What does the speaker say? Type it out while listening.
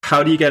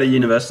How do you get a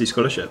university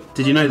scholarship?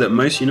 Did you know that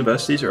most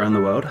universities around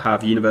the world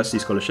have university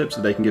scholarships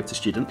that they can give to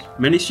students?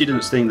 Many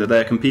students think that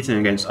they're competing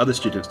against other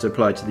students to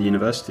apply to the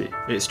university.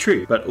 It's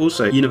true, but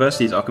also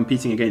universities are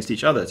competing against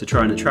each other to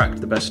try and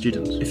attract the best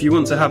students. If you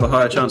want to have a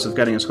higher chance of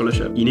getting a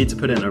scholarship, you need to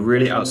put in a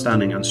really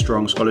outstanding and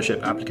strong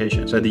scholarship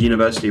application so the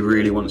university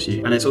really wants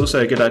you. And it's also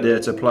a good idea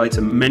to apply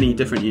to many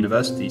different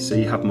universities so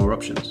you have more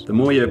options. The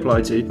more you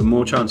apply to, the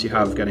more chance you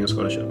have of getting a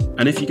scholarship.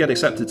 And if you get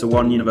accepted to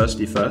one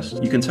university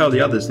first, you can tell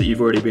the others that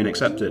you've already been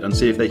accepted and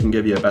see if they can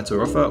give you a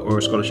better offer or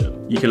a scholarship.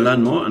 You can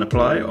learn more and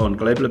apply on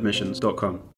globaladmissions.com.